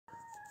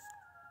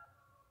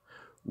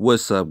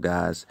What's up,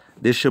 guys?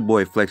 This your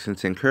boy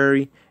Flexington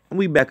Curry, and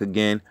we back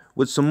again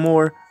with some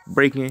more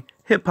breaking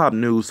hip-hop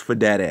news for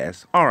that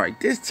ass. Alright,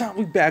 this time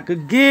we back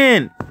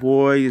again.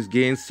 Boy, it's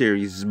getting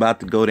serious. It's about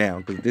to go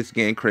down because this is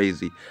getting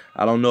crazy.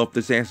 I don't know if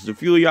this answers a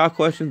few of y'all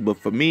questions, but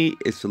for me,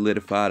 it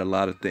solidified a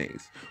lot of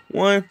things.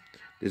 One,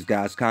 this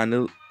guy's kind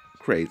of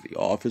crazy,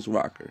 off his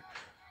rocker.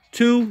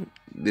 Two,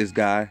 this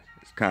guy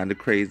is kind of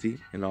crazy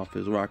and off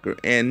his rocker.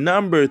 And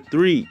number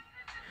three,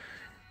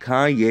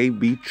 Kanye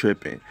be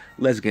tripping.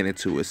 Let's get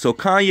into it. So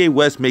Kanye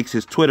West makes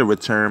his Twitter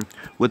return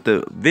with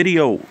a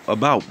video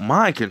about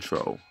mind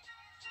control.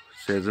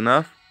 Says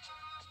enough?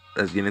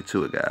 Let's get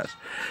into it, guys.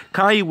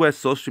 Kanye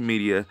West's social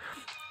media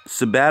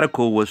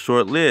sabbatical was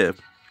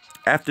short-lived.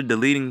 After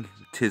deleting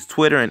his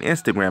Twitter and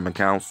Instagram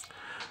accounts,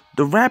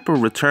 the rapper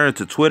returned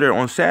to Twitter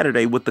on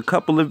Saturday with a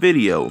couple of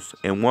videos.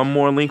 In one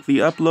more lengthy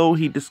upload,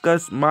 he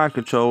discussed mind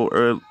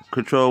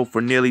control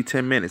for nearly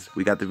 10 minutes.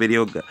 We got the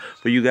video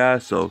for you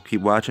guys, so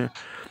keep watching.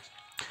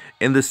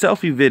 In the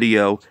selfie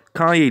video,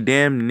 Kanye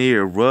damn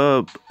near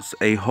rubs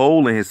a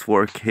hole in his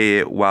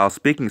forehead while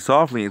speaking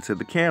softly into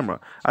the camera.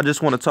 I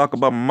just want to talk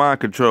about my mind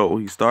control,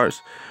 he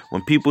starts.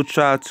 When people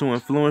try to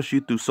influence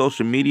you through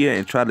social media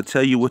and try to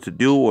tell you what to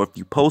do, or if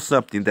you post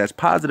something that's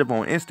positive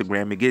on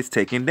Instagram, it gets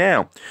taken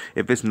down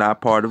if it's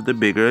not part of the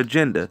bigger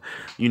agenda.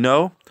 You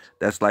know,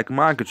 that's like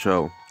mind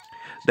control.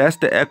 That's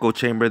the echo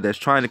chamber that's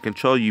trying to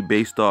control you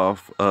based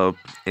off of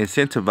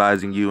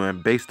incentivizing you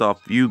and based off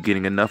you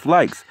getting enough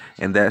likes.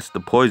 And that's the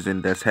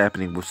poison that's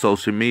happening with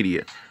social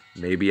media.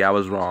 Maybe I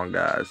was wrong,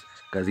 guys,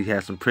 because he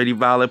has some pretty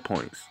valid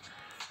points.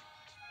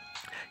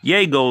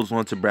 Ye goes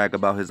on to brag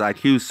about his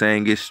IQ,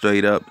 saying it's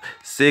straight up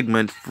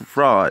Sigmund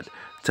fraud,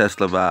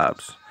 Tesla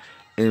vibes.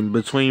 In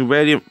between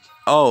Tesla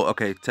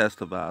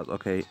vibes.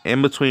 Okay.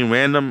 In between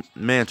random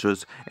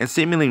mantras and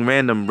seemingly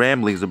random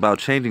ramblings about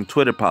changing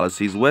Twitter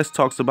policies, West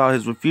talks about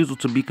his refusal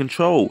to be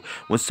controlled.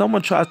 When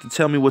someone tries to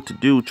tell me what to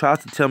do, tries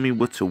to tell me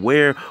what to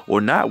wear or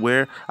not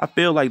wear, I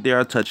feel like they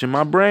are touching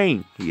my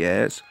brain, he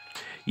adds.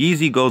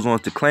 Yeezy goes on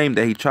to claim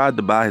that he tried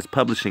to buy his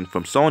publishing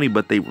from Sony,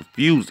 but they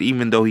refused,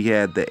 even though he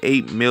had the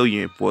 $8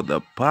 million for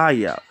the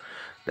buyout.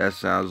 That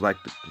sounds like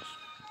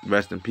the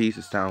rest in peace.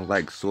 It sounds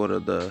like sort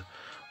of the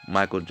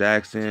Michael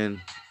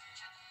Jackson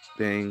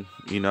thing,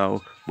 you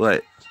know.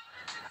 But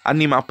I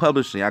need my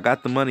publishing. I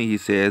got the money, he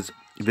says,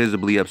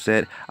 visibly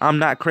upset. I'm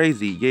not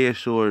crazy, Ye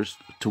assures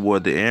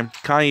toward the end.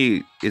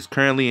 Kanye is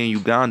currently in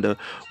Uganda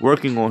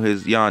working on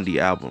his Yandi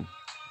album.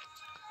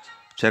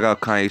 Check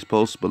out Kanye's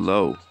post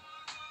below.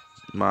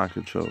 Mind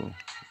control.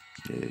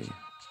 Yeah.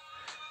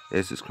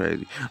 This is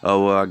crazy.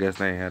 Oh, well, I guess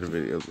they ain't had the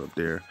videos up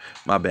there.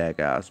 My bad,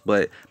 guys.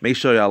 But make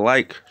sure y'all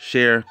like,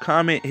 share,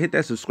 comment, hit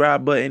that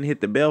subscribe button,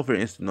 hit the bell for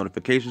instant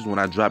notifications when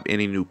I drop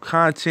any new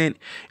content.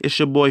 It's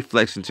your boy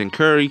Flexington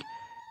Curry,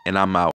 and I'm out.